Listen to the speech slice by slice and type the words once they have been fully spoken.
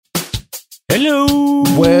Hello.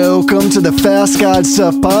 Welcome to the Fast God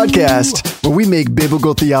Stuff podcast, where we make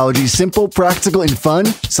biblical theology simple, practical, and fun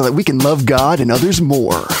so that we can love God and others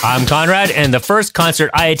more. I'm Conrad, and the first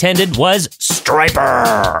concert I attended was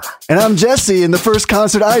Stryper. And I'm Jesse, and the first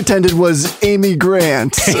concert I attended was Amy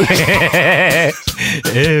Grant. El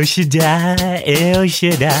Shaddai, El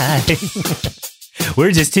Shaddai.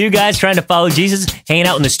 We're just two guys trying to follow Jesus, hanging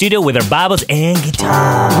out in the studio with our Bibles and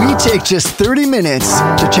guitar. We take just 30 minutes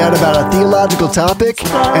to chat about a theological topic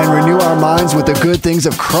and renew our minds with the good things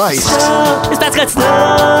of Christ. It's Fast God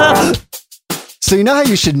Stuff. So you know how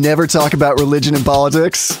you should never talk about religion and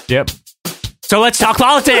politics? Yep. So let's talk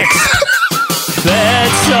politics.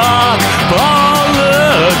 Let's talk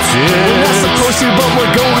politics. We're not supposed to, but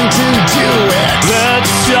we're going to do it.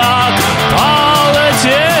 Let's talk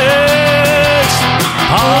politics.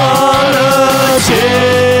 Politics.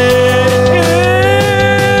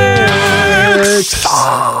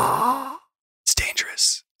 It's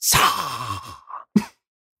dangerous.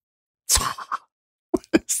 What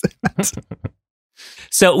is that?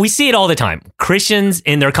 So we see it all the time. Christians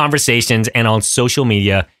in their conversations and on social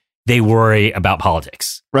media, they worry about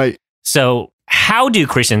politics. Right. So how do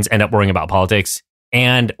Christians end up worrying about politics,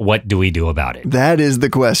 and what do we do about it? That is the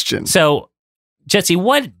question. So, Jesse,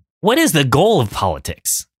 what is the goal of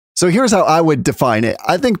politics? So here's how I would define it.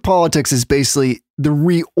 I think politics is basically the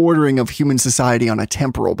reordering of human society on a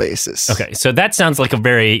temporal basis. Okay, so that sounds like a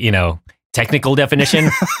very, technical definition.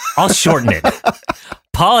 I'll shorten it.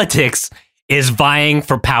 Politics is vying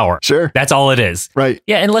for power. Sure. That's all it is. Right.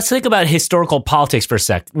 Yeah, and let's think about historical politics for a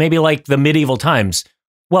sec. Maybe like the medieval times.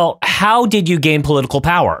 Well, how did you gain political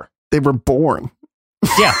power? They were born.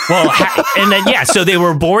 Yeah, well, so they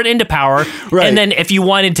were born into power, Right. And then if you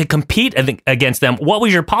wanted to compete against them, what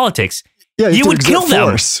was your politics? Yeah, you would kill them.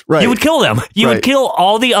 Force. Right. You would kill them. You Right. would kill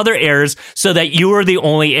all the other heirs so that you were the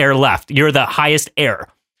only heir left. You're the highest heir.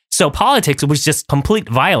 So politics was just complete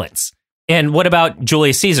violence. And what about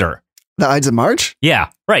Julius Caesar? The Ides of March? Yeah,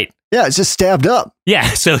 right. Yeah, it's just stabbed up. Yeah,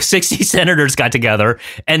 so 60 senators got together,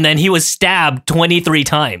 and then he was stabbed 23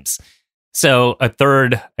 times. So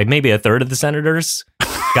maybe a third of the senators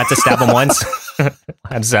got to stab him once.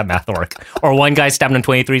 How does that math work? Or one guy stabbed him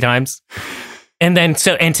 23 times. And then,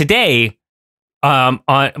 today,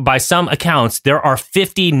 by some accounts, there are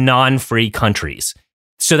 50 non-free countries.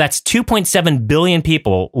 So that's 2.7 billion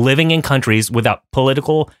people living in countries without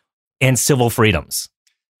political and civil freedoms.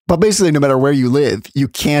 But basically, no matter where you live, you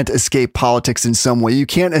can't escape politics in some way. You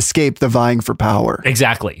can't escape the vying for power.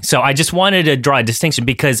 Exactly. So I just wanted to draw a distinction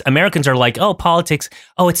because Americans are like, oh, politics,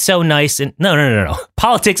 oh, it's so nice. And no.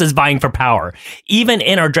 Politics is vying for power. Even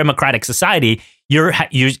in our democratic society,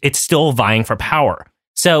 it's still vying for power.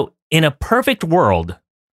 So in a perfect world,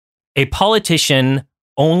 a politician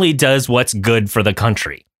only does what's good for the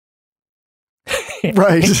country.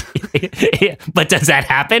 Right. But does that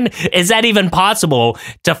happen? Is that even possible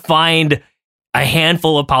to find a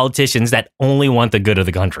handful of politicians that only want the good of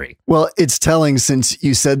the country? Well, it's telling since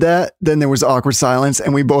you said that, then there was awkward silence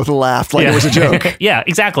and we both laughed like it was a joke. Yeah,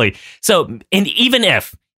 exactly. So, and even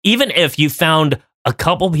if you found a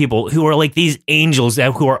couple people who are like these angels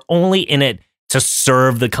who are only in it to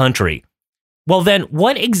serve the country, well, then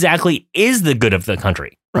what exactly is the good of the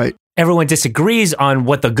country? Right. Everyone disagrees on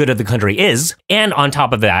what the good of the country is. And on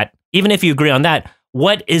top of that, even if you agree on that,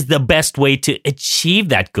 what is the best way to achieve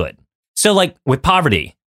that good? So like with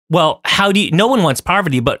poverty, well, no one wants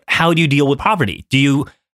poverty, but how do you deal with poverty? Do you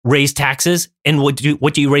raise taxes? And what do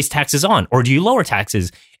you raise taxes on? Or do you lower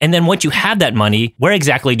taxes? And then once you have that money, where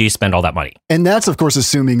exactly do you spend all that money? And that's, of course,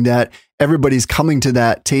 assuming that everybody's coming to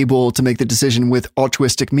that table to make the decision with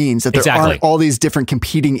altruistic means, that there aren't all these different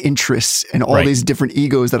competing interests and all these different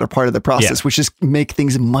egos that are part of the process, which just make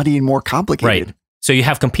things muddy and more complicated. Right. So you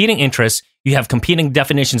have competing interests, you have competing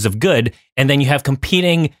definitions of good, and then you have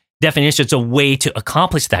competing definitions of way to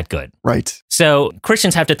accomplish that good. Right. So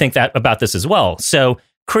Christians have to think about this as well. So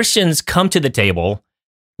Christians come to the table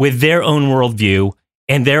with their own worldview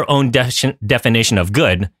and their own definition of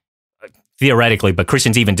good, theoretically, but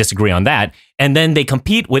Christians even disagree on that. And then they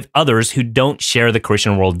compete with others who don't share the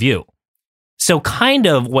Christian worldview. So kind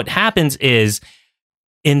of what happens is,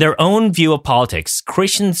 in their own view of politics,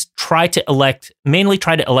 Christians mainly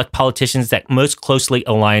try to elect politicians that most closely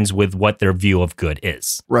aligns with what their view of good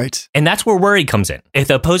is. Right. And that's where worry comes in. If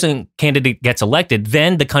the opposing candidate gets elected,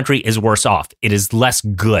 then the country is worse off. It is less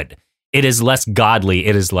good. It is less godly.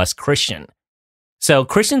 It is less Christian. So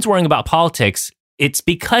Christians worrying about politics, it's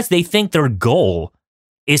because they think their goal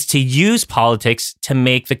is to use politics to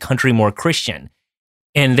make the country more Christian.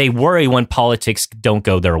 And they worry when politics don't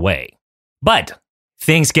go their way. But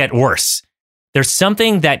things get worse. There's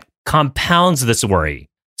something that compounds this worry.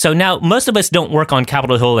 So now most of us don't work on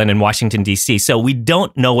Capitol Hill and in Washington, D.C., so we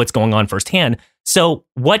don't know what's going on firsthand. So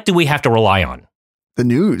what do we have to rely on? The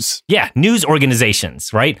news. Yeah, news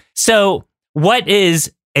organizations, right? So what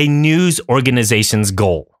is a news organization's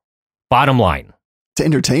goal? Bottom line. To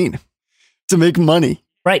entertain, to make money.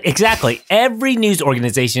 Right, exactly. Every news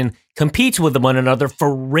organization competes with one another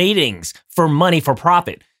for ratings, for money, for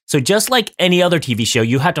profit. So just like any other TV show,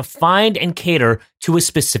 you have to find and cater to a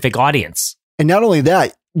specific audience. And not only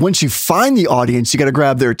that, once you find the audience, you got to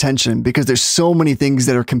grab their attention because there's so many things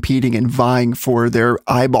that are competing and vying for their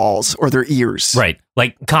eyeballs or their ears. Right.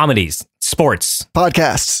 Like comedies, sports,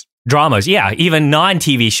 podcasts, dramas. Yeah. Even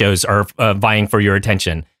non-TV shows are vying for your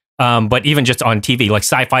attention. But even just on TV, like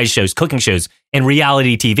sci-fi shows, cooking shows, and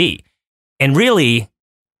reality TV. And really,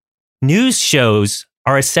 news shows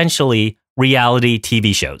are essentially reality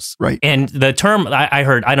TV shows. Right. And the term I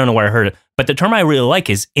heard, I don't know where I heard it, but the term I really like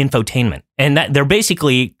is infotainment. And that they're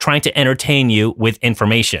basically trying to entertain you with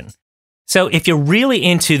information. So if you're really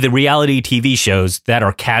into the reality TV shows that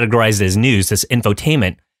are categorized as news, this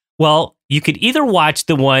infotainment, well, you could either watch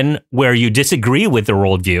the one where you disagree with the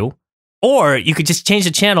worldview, or you could just change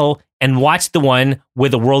the channel and watch the one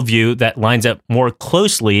with a worldview that lines up more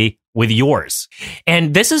closely with yours.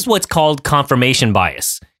 And this is what's called confirmation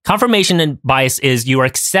bias. Confirmation bias is you are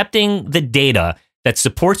accepting the data that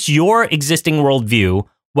supports your existing worldview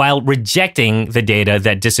while rejecting the data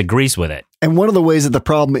that disagrees with it. And one of the ways that the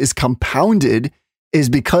problem is compounded is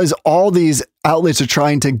because all these outlets are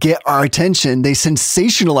trying to get our attention, they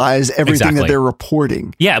sensationalize everything that they're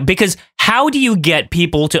reporting. Yeah, because how do you get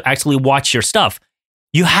people to actually watch your stuff?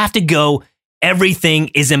 You have to go, everything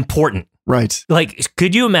is important. Right. Like,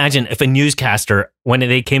 could you imagine if a newscaster, when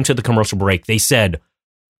they came to the commercial break, they said,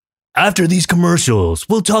 after these commercials,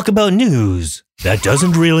 we'll talk about news that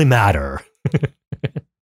doesn't really matter.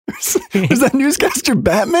 Is that newscaster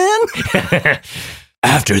Batman?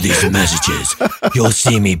 After these messages, you'll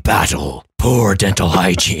see me battle poor dental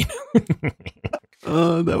hygiene.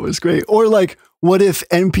 Oh, that was great. Or like, what if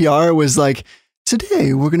NPR was like,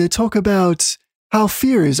 today we're going to talk about how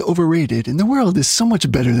fear is overrated and the world is so much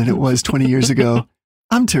better than it was 20 years ago.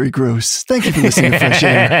 I'm Terry Gross. Thank you for listening to Fresh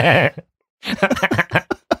Air.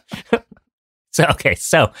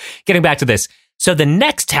 So getting back to this. So the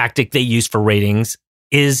next tactic they use for ratings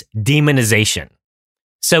is demonization.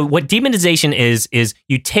 So what demonization is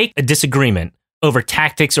you take a disagreement over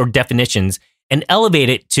tactics or definitions and elevate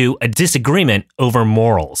it to a disagreement over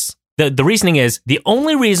morals. The reasoning is the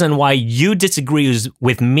only reason why you disagree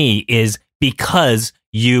with me is because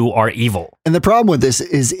you are evil. And the problem with this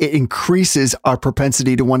is it increases our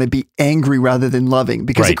propensity to want to be angry rather than loving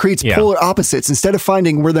because it creates polar opposites. Instead of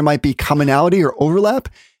finding where there might be commonality or overlap,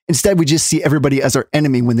 instead we just see everybody as our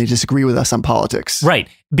enemy when they disagree with us on politics. Right.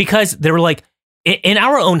 Because they were like, in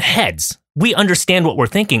our own heads, we understand what we're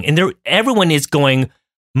thinking. And everyone is going,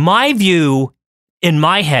 my view in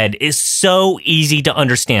my head is so easy to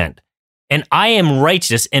understand. And I am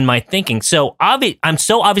righteous in my thinking. So I'm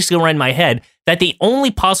so obviously right in my head that the only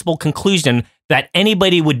possible conclusion that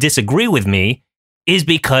anybody would disagree with me is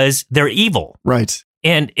because they're evil. Right.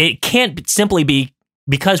 And it can't simply be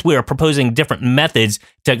because we are proposing different methods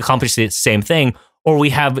to accomplish the same thing, or we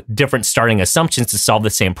have different starting assumptions to solve the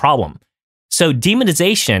same problem. So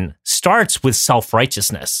demonization starts with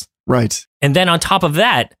self-righteousness. Right. And then on top of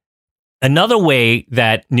that, another way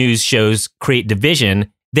that news shows create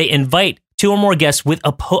division, they invite two or more guests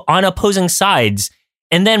on opposing sides.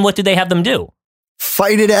 And then what do they have them do?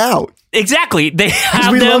 Fight it out. Exactly. They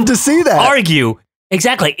have them love to see that. Argue.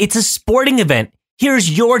 Exactly. It's a sporting event.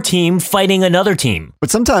 Here's your team fighting another team.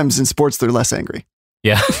 But sometimes in sports, they're less angry.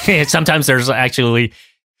 Yeah. Sometimes there's actually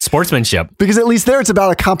sportsmanship. Because at least there it's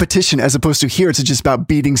about a competition as opposed to here it's just about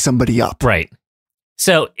beating somebody up. Right.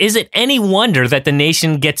 So is it any wonder that the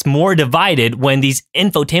nation gets more divided when these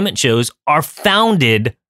infotainment shows are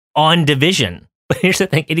founded on division? But here's the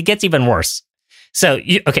thing, it gets even worse. So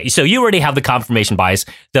you already have the confirmation bias,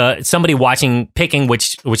 somebody picking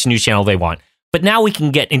which news channel they want. But now we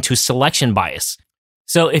can get into selection bias.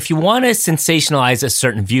 So if you want to sensationalize a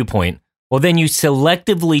certain viewpoint, well, then you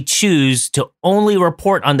selectively choose to only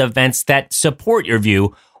report on the events that support your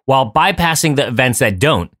view while bypassing the events that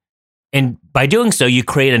don't. And by doing so, you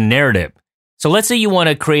create a narrative. So let's say you want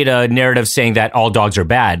to create a narrative saying that all dogs are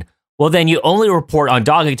bad. Well, then you only report on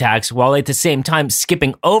dog attacks while at the same time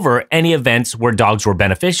skipping over any events where dogs were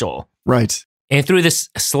beneficial. Right. And through this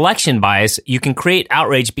selection bias, you can create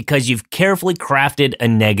outrage because you've carefully crafted a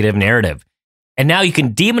negative narrative. And now you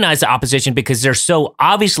can demonize the opposition because they're so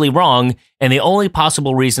obviously wrong, and the only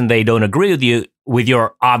possible reason they don't agree with you with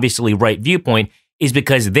your obviously right viewpoint is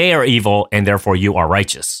because they are evil and therefore you are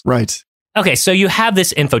righteous. Right. Okay, so you have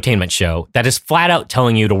this infotainment show that is flat out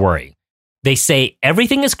telling you to worry. They say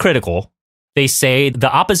everything is critical. They say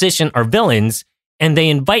the opposition are villains, and they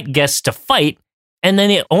invite guests to fight, and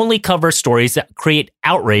then it only covers stories that create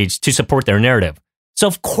outrage to support their narrative. So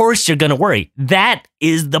of course you're going to worry. That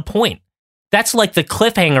is the point. That's like the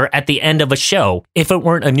cliffhanger at the end of a show. If it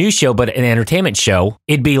weren't a news show, but an entertainment show,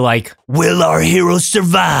 it'd be like, will our heroes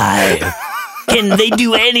survive? Can they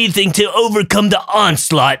do anything to overcome the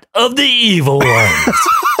onslaught of the evil ones?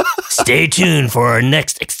 Stay tuned for our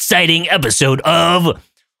next exciting episode of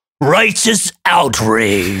Righteous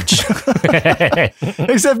Outrage.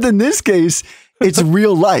 Except in this case, it's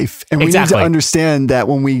real life. And we need to understand that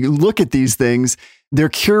when we look at these things, they're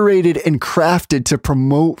curated and crafted to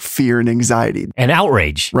promote fear and anxiety. And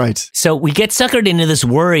outrage. Right. So we get suckered into this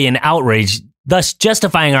worry and outrage, thus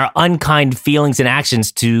justifying our unkind feelings and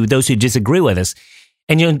actions to those who disagree with us.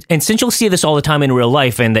 And since you'll see this all the time in real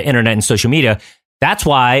life and the internet and social media, that's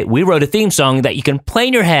why we wrote a theme song that you can play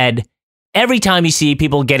in your head every time you see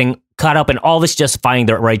people getting caught up in all this justifying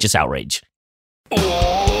their righteous outrage.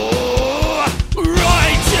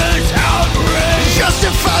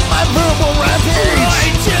 Justified my verbal rampage.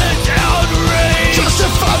 Righteous outrage.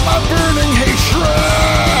 Justified my burning hatred.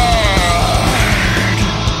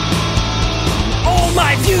 All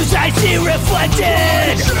my views I see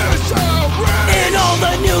reflected in all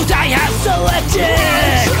the news I have selected.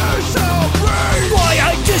 Why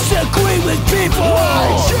I disagree with people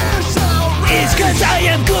is cause I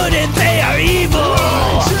am good and they are evil.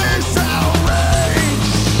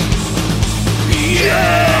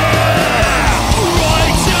 Yeah.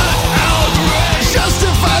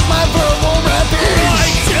 Justified my verbal rampage.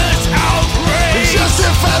 Righteous outrage.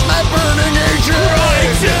 Justified my burning hatred.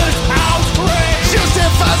 Righteous outrage.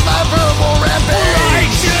 Justified my verbal rampage.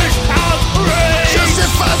 Righteous outrage.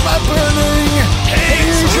 Justified my burning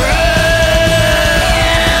hatred.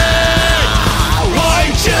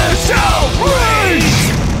 Righteous outrage.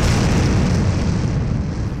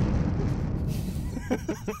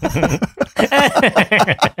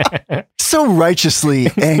 So righteously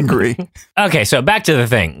angry. Okay, so back to the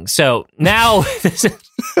thing. So now,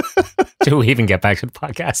 do we even get back to the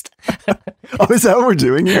podcast? Oh, is that what we're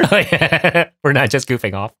doing here? Oh, yeah. We're not just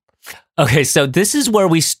goofing off. Okay, so this is where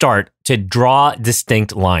we start to draw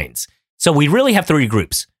distinct lines. So we really have three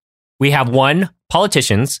groups. We have 1,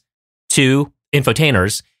 politicians, 2,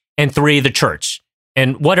 infotainers, and 3, the church.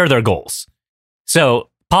 And what are their goals? So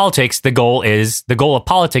politics, the goal of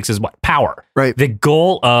politics is what? Power. Right. The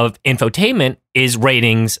goal of infotainment is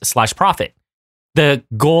ratings/profit. The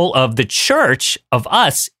goal of the church, of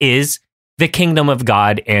us, is the kingdom of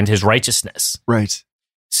God and his righteousness. Right.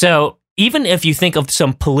 So even if you think of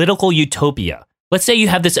some political utopia, let's say you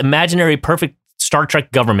have this imaginary perfect Star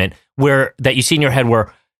Trek government that you see in your head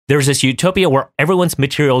where there's this utopia where everyone's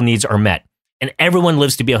material needs are met and everyone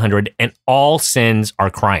lives to be 100 and all sins are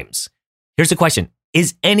crimes. Here's the question.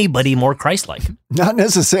 Is anybody more Christ-like? Not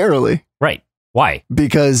necessarily. Right. Why?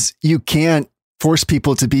 Because you can't force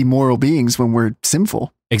people to be moral beings when we're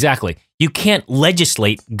sinful. Exactly. You can't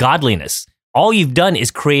legislate godliness. All you've done is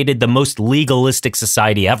created the most legalistic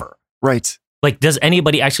society ever. Right. Like, does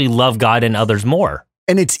anybody actually love God and others more?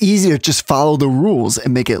 And it's easy to just follow the rules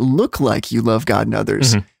and make it look like you love God and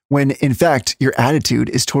others, when in fact, your attitude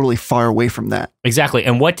is totally far away from that. Exactly.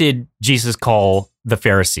 And what did Jesus call the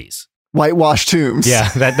Pharisees? Whitewashed tombs. Yeah,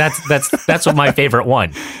 that's what my favorite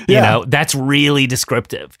one. You know, that's really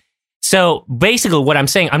descriptive. So basically what I'm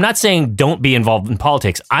saying, I'm not saying don't be involved in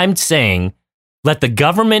politics. I'm saying let the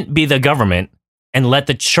government be the government and let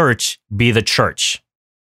the church be the church.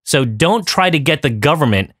 So don't try to get the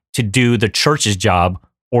government to do the church's job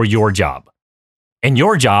or your job. And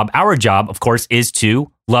your job, our job, of course, is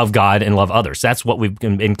to love God and love others. That's what we've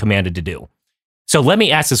been commanded to do. So let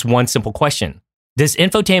me ask this one simple question. Does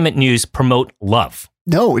infotainment news promote love?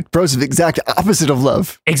 No, it promotes the exact opposite of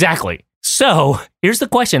love. Exactly. So here's the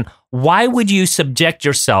question. Why would you subject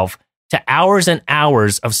yourself to hours and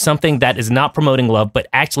hours of something that is not promoting love, but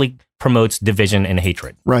actually promotes division and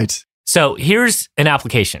hatred? Right. So here's an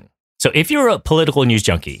application. So if you're a political news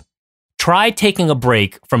junkie, try taking a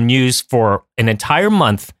break from news for an entire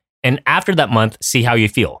month. And after that month, see how you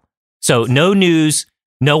feel. So no news,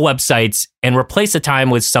 no websites, and replace the time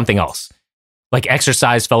with something else. Like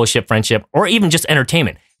exercise, fellowship, friendship, or even just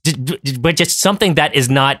entertainment, but just something that is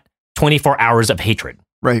not 24 hours of hatred.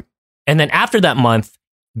 Right. And then after that month,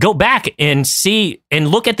 go back and see and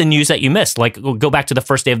look at the news that you missed. Like go back to the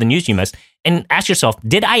first day of the news you missed and ask yourself,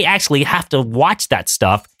 did I actually have to watch that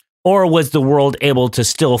stuff? Or was the world able to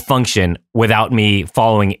still function without me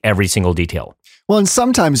following every single detail? Well, and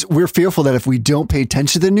sometimes we're fearful that if we don't pay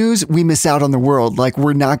attention to the news, we miss out on the world. Like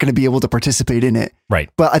we're not going to be able to participate in it. Right.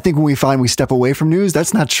 But I think when we find we step away from news,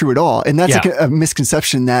 that's not true at all. And that's a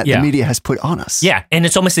misconception that the media has put on us. Yeah. And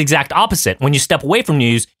it's almost the exact opposite. When you step away from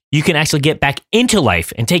news, you can actually get back into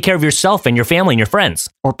life and take care of yourself and your family and your friends.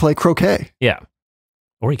 Or play croquet. Yeah.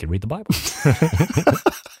 Or you could read the Bible.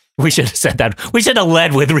 We should have said that. We should have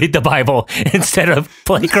led with read the Bible instead of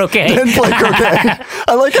play croquet. Then play croquet.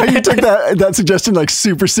 I like how you took that suggestion like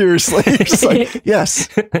super seriously. Just like, yes.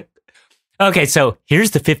 Okay, so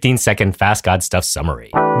here's the 15-second Fast God Stuff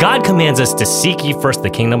summary. God commands us to seek ye first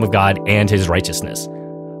the kingdom of God and his righteousness.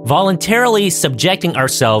 Voluntarily subjecting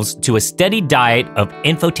ourselves to a steady diet of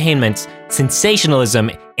infotainments,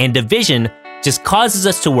 sensationalism, and division just causes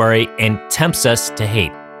us to worry and tempts us to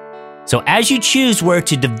hate. So as you choose where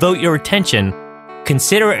to devote your attention,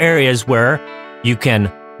 consider areas where you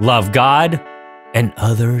can love God and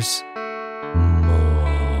others more.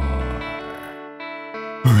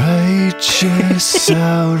 Righteous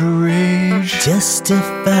outrage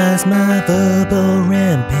justifies my verbal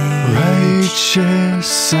rampage.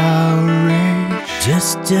 Righteous outrage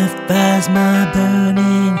justifies my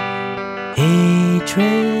burning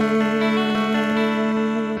hatred.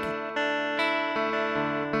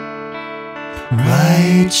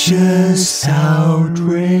 Righteous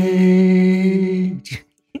outrage.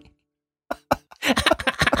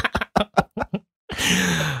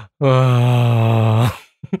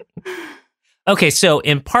 Okay, so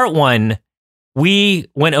in part 1, we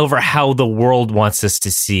went over how the world wants us to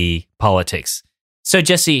see politics. So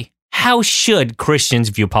Jesse, how should Christians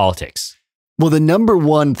view politics? Well, the number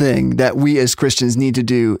one thing that we as Christians need to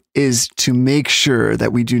do is to make sure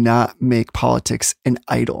that we do not make politics an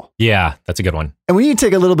idol. Yeah, that's a good one. And we need to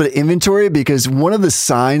take a little bit of inventory because one of the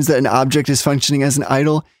signs that an object is functioning as an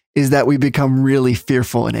idol is that we become really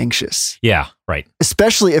fearful and anxious. Yeah, right.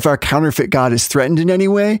 Especially if our counterfeit God is threatened in any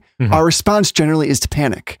way, our response generally is to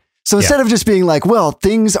panic. So instead of just being like, well,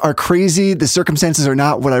 things are crazy, the circumstances are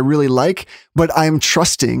not what I really like, but I'm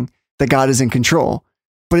trusting that God is in control.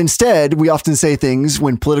 But instead, we often say things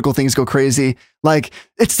when political things go crazy, like,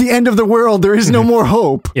 it's the end of the world. There is no more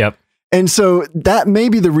hope. Yep. And so that may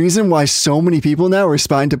be the reason why so many people now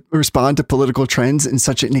respond to political trends in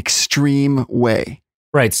such an extreme way.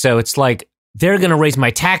 Right. So it's like, they're going to raise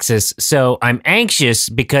my taxes. So I'm anxious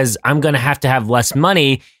because I'm going to have less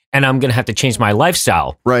money and I'm going to have to change my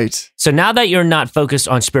lifestyle. Right. So now that you're not focused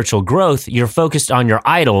on spiritual growth, you're focused on your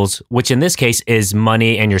idols, which in this case is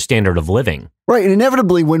money and your standard of living. Right. And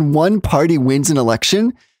inevitably, when one party wins an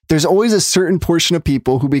election, there's always a certain portion of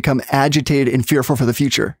people who become agitated and fearful for the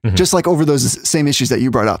future, just like over those same issues that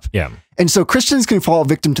you brought up. Yeah. And so Christians can fall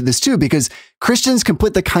victim to this too, because Christians can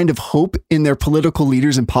put the kind of hope in their political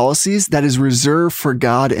leaders and policies that is reserved for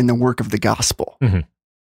God and the work of the gospel.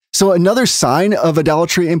 So another sign of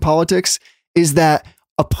idolatry in politics is that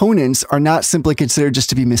opponents are not simply considered just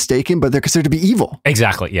to be mistaken, but they're considered to be evil.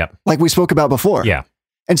 Exactly. Yeah. Like we spoke about before. Yeah.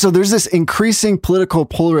 And so there's this increasing political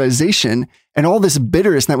polarization and all this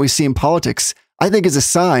bitterness that we see in politics, I think is a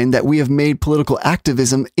sign that we have made political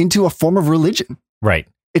activism into a form of religion. Right.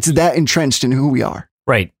 It's that entrenched in who we are.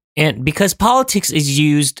 Right. And because politics is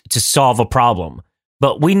used to solve a problem,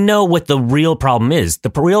 but we know what the real problem is.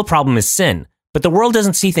 The real problem is sin. But the world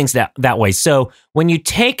doesn't see things that way. So when you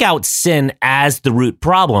take out sin as the root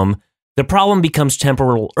problem, the problem becomes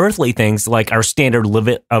temporal earthly things like our standard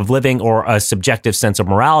of living or a subjective sense of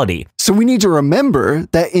morality. So we need to remember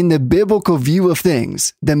that in the biblical view of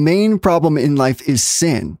things, the main problem in life is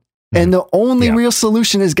sin. And the only real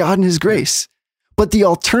solution is God and his grace. But the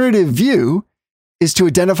alternative view is to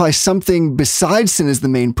identify something besides sin as the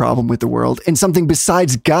main problem with the world and something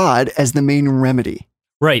besides God as the main remedy.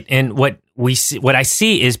 Right. And what I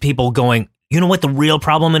see is people going, you know what the real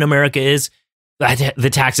problem in America is? The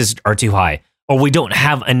taxes are too high, or we don't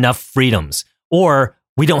have enough freedoms, or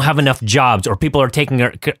we don't have enough jobs, or people are taking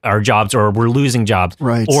our jobs, or we're losing jobs,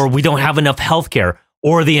 right. Or we don't have enough healthcare,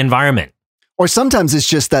 or the environment. Or sometimes it's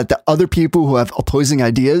just that the other people who have opposing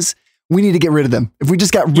ideas, we need to get rid of them. If we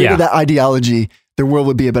just got rid of that ideology, the world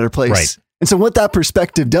would be a better place. Right. And so what that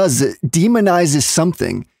perspective does, it demonizes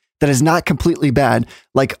something that is not completely bad,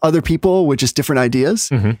 like other people with just different ideas.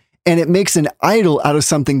 And it makes an idol out of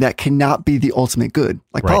something that cannot be the ultimate good,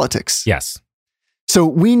 like politics. Yes. So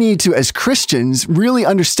we need to, as Christians, really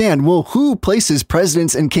understand, well, who places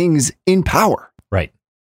presidents and kings in power? Right.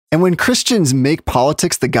 And when Christians make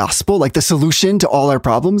politics the gospel, like the solution to all our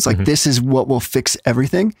problems, like this is what will fix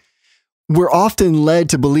everything, we're often led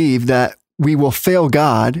to believe that we will fail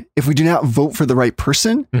God if we do not vote for the right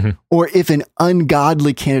person or if an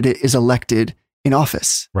ungodly candidate is elected in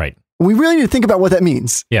office. Right. We really need to think about what that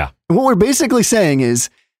means. Yeah. And what we're basically saying is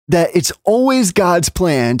that it's always God's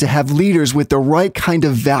plan to have leaders with the right kind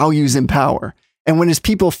of values and power. And when his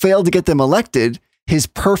people fail to get them elected, his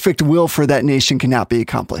perfect will for that nation cannot be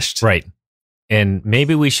accomplished. Right. And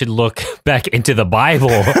maybe we should look back into the Bible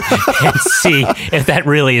and see if that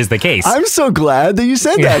really is the case. I'm so glad that you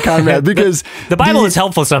said that, Conrad, because the Bible is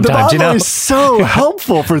helpful sometimes, The Bible is so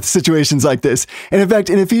helpful for situations like this. And in fact,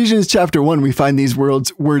 in Ephesians chapter 1, we find these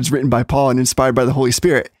words written by Paul and inspired by the Holy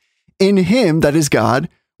Spirit. In him, that is God,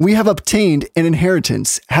 we have obtained an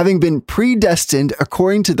inheritance, having been predestined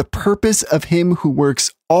according to the purpose of him who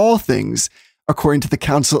works all things according to the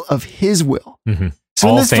counsel of his will. Mm-hmm. So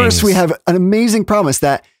in this verse, we have an amazing promise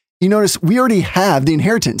that, you notice, we already have the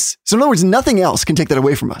inheritance. So in other words, nothing else can take that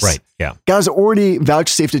away from us. Right, yeah. God has already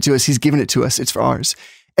vouchsafed it to us. He's given it to us. It's for ours.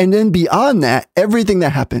 And then beyond that, everything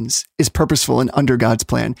that happens is purposeful and under God's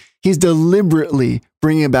plan. He's deliberately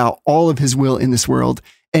bringing about all of his will in this world,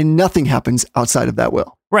 and nothing happens outside of that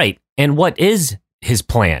will. Right. And what is his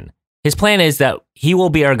plan? His plan is that he will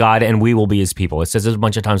be our God and we will be his people. It says this a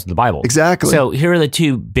bunch of times in the Bible. Exactly. So here are the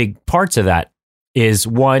two big parts of that. Is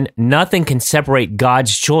one, nothing can separate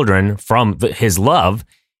God's children from his love.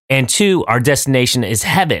 And two, our destination is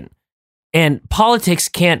heaven. And politics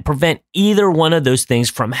can't prevent either one of those things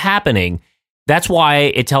from happening. That's why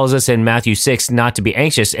it tells us in Matthew 6 not to be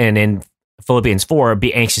anxious, and in Philippians 4,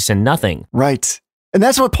 be anxious in nothing. Right. And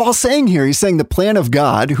that's what Paul's saying here. He's saying the plan of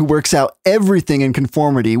God, who works out everything in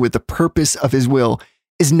conformity with the purpose of his will,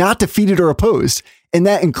 is not defeated or opposed. And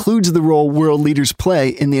that includes the role world leaders play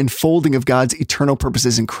in the unfolding of God's eternal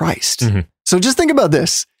purposes in Christ. Mm-hmm. So just think about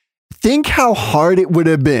this. Think how hard it would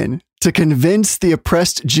have been to convince the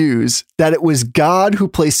oppressed Jews that it was God who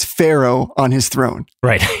placed Pharaoh on his throne.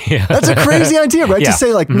 Right. Yeah. That's a crazy idea, right? Yeah. To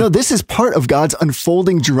say like, no, this is part of God's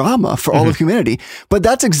unfolding drama for all of humanity. But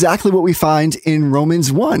that's exactly what we find in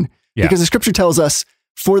Romans 1. Yeah. Because the scripture tells us,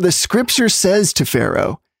 for the scripture says to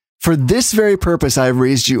Pharaoh, for this very purpose I have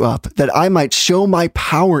raised you up, that I might show my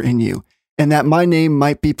power in you, and that my name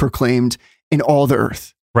might be proclaimed in all the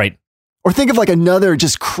earth. Right. Or think of like another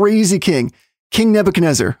just crazy king, King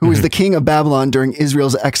Nebuchadnezzar, who was the king of Babylon during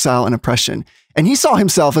Israel's exile and oppression. And he saw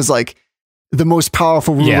himself as like the most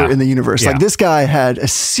powerful ruler in the universe. Like this guy had a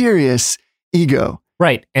serious ego.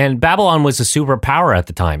 Right. And Babylon was a superpower at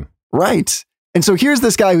the time. Right. And so here's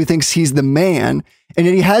this guy who thinks he's the man, and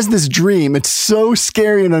then he has this dream. It's so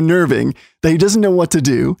scary and unnerving that he doesn't know what to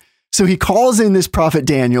do. So he calls in this prophet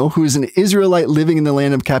Daniel, who is an Israelite living in the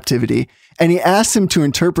land of captivity, and he asks him to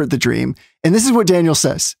interpret the dream. And this is what Daniel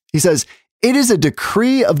says. He says, "It is a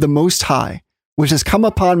decree of the Most High, which has come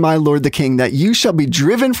upon my lord the king, that you shall be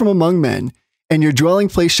driven from among men, and your dwelling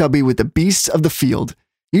place shall be with the beasts of the field.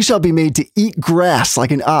 You shall be made to eat grass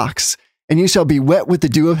like an ox, and you shall be wet with the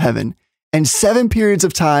dew of heaven. And 7 periods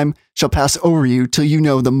of time shall pass over you till you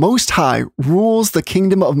know the Most High rules the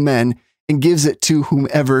kingdom of men and gives it to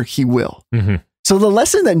whomever he will." Mm-hmm. So the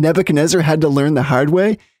lesson that Nebuchadnezzar had to learn the hard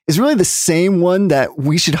way is really the same one that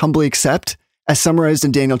we should humbly accept, as summarized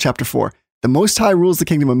in Daniel chapter 4. The Most High rules the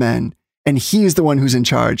kingdom of men, and he is the one who's in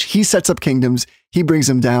charge. He sets up kingdoms. He brings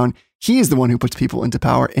them down. He is the one who puts people into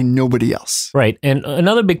power and nobody else. Right. And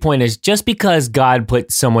another big point is just because God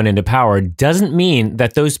put someone into power doesn't mean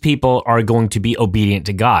that those people are going to be obedient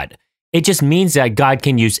to God. It just means that God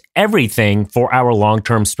can use everything for our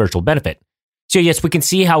long-term spiritual benefit. So yes, we can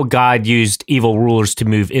see how God used evil rulers to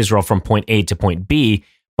move Israel from point A to point B,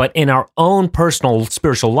 but in our own personal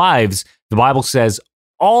spiritual lives, the Bible says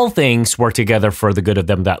all things work together for the good of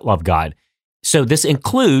them that love God. So this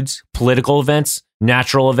includes political events,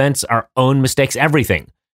 natural events, our own mistakes, everything.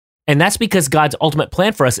 And that's because God's ultimate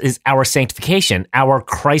plan for us is our sanctification, our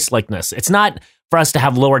Christ-likeness. It's not for us to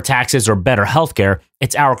have lower taxes or better healthcare.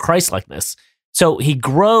 It's our Christ-likeness. So he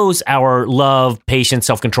grows our love, patience,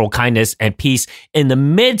 self-control, kindness, and peace in the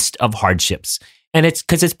midst of hardships. And it's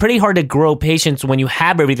because it's pretty hard to grow patience when you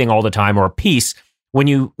have everything all the time, or peace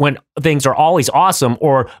when things are always awesome,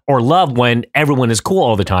 or love when everyone is cool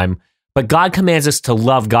all the time. But God commands us to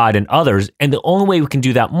love God and others, and the only way we can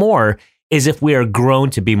do that more is if we are grown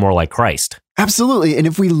to be more like Christ. Absolutely. And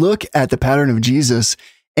if we look at the pattern of Jesus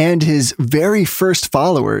and his very first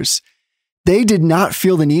followers, they did not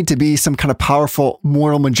feel the need to be some kind of powerful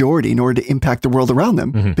moral majority in order to impact the world around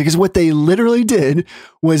them. Because what they literally did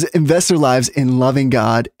was invest their lives in loving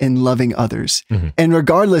God and loving others. And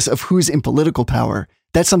regardless of who's in political power,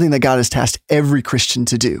 that's something that God has tasked every Christian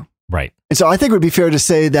to do. Right. And so I think it would be fair to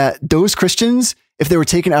say that those Christians, if they were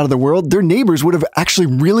taken out of the world, their neighbors would have actually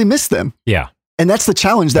really missed them. Yeah. And that's the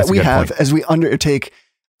challenge that we have as we undertake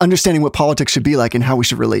understanding what politics should be like and how we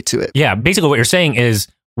should relate to it. Yeah. Basically what you're saying is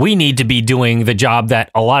we need to be doing the job that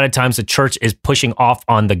a lot of times the church is pushing off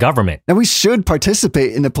on the government. Now, we should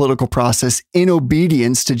participate in the political process in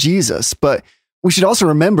obedience to Jesus, but we should also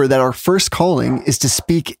remember that our first calling is to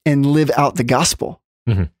speak and live out the gospel.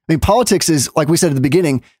 Mm-hmm. I mean, politics is, like we said at the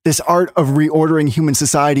beginning, this art of reordering human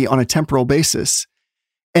society on a temporal basis.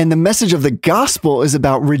 And the message of the gospel is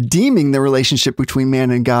about redeeming the relationship between man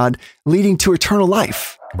and God, leading to eternal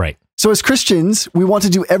life. Right. So as Christians, we want to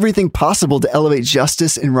do everything possible to elevate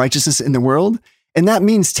justice and righteousness in the world. And that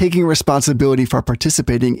means taking responsibility for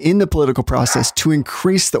participating in the political process to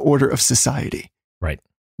increase the order of society. Right.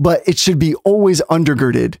 But it should be always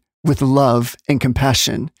undergirded with love and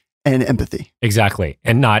compassion and empathy. Exactly.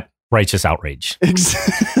 And not righteous outrage.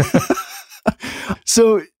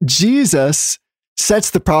 So Jesus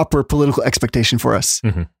sets the proper political expectation for us.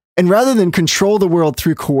 Mm-hmm. And rather than control the world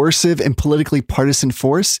through coercive and politically partisan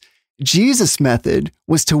force, Jesus' method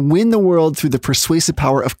was to win the world through the persuasive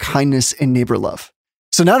power of kindness and neighbor love.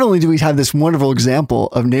 So not only do we have this wonderful example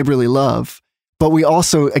of neighborly love, but we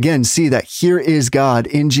also, again, see that here is God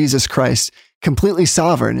in Jesus Christ, completely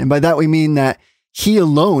sovereign. And by that, we mean that he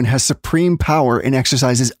alone has supreme power and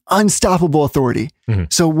exercises unstoppable authority. Mm-hmm.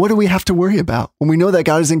 So what do we have to worry about? When we know that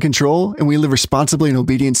God is in control and we live responsibly in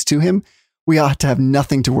obedience to him, we ought to have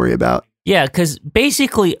nothing to worry about. Yeah, because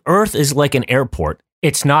basically Earth is like an airport.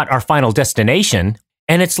 It's not our final destination.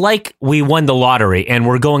 And it's like we won the lottery and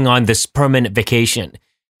we're going on this permanent vacation.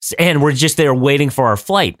 And we're just there waiting for our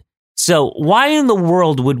flight. So why in the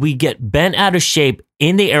world would we get bent out of shape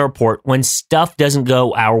in the airport when stuff doesn't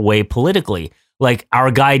go our way politically? Like our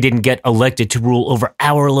guy didn't get elected to rule over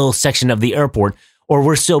our little section of the airport, or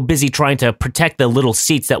we're so busy trying to protect the little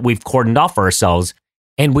seats that we've cordoned off for ourselves.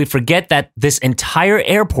 And we forget that this entire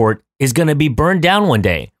airport is going to be burned down one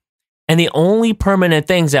day. And the only permanent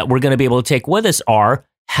things that we're going to be able to take with us are,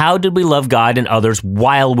 how did we love God and others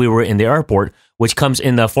while we were in the airport, which comes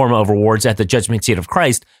in the form of rewards at the judgment seat of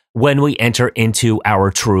Christ when we enter into our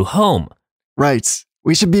true home. Right.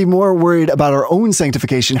 We should be more worried about our own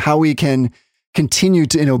sanctification, how we can continue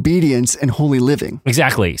to in obedience and holy living.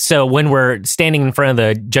 Exactly. So when we're standing in front of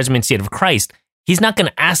the judgment seat of Christ, he's not going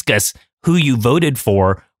to ask us who you voted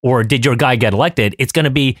for or did your guy get elected. It's going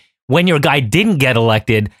to be, when your guy didn't get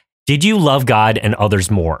elected, did you love God and others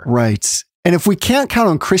more? Right. And if we can't count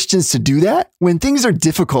on Christians to do that, when things are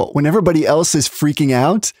difficult, when everybody else is freaking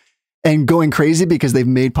out and going crazy because they've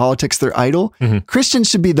made politics their idol, Christians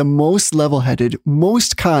should be the most level-headed,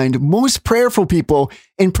 most kind, most prayerful people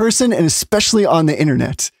in person and especially on the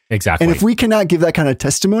internet. Exactly. And if we cannot give that kind of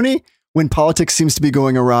testimony when politics seems to be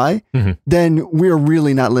going awry, then we're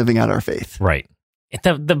really not living out our faith. Right.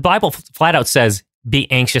 The Bible flat out says, be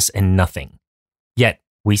anxious in nothing. Yet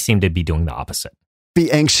we seem to be doing the opposite.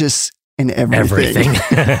 Be anxious in everything.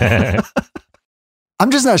 I'm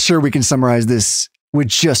just not sure we can summarize this with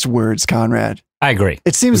just words, Conrad. I agree.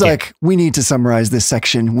 It seems like we need to summarize this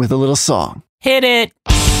section with a little song. Hit it.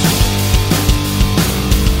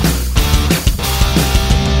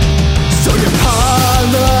 So your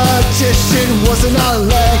politician wasn't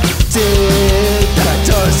elected. That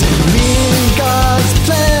doesn't mean God's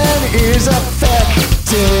plan is affected.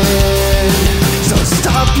 So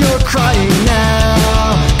stop your crying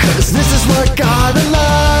now, 'cause this is what God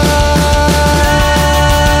allows.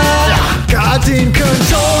 God's in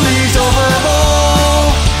control, he's over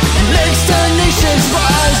all, and makes the nations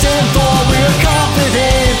rise and fall. We're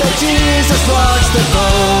confident that Jesus rocks the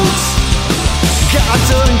boat.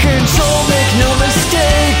 God's in control, make no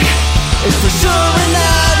mistake. It's for sure and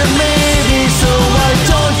not a maybe. So why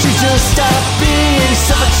don't you just stop being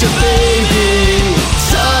such a baby?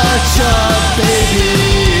 Such a baby.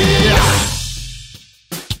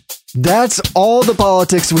 That's all the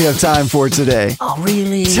politics we have time for today. Oh,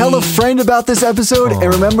 really? Tell a friend about this episode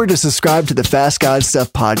and remember to subscribe to the Fast God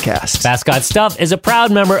Stuff podcast. Fast God Stuff is a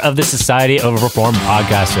proud member of the Society of Reformed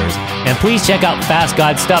Podcasters. And please check out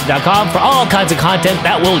fastgodstuff.com for all kinds of content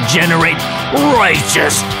that will generate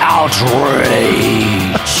righteous outrage.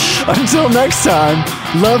 Until next time,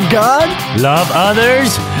 love God, love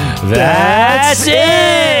others. That's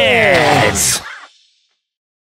it.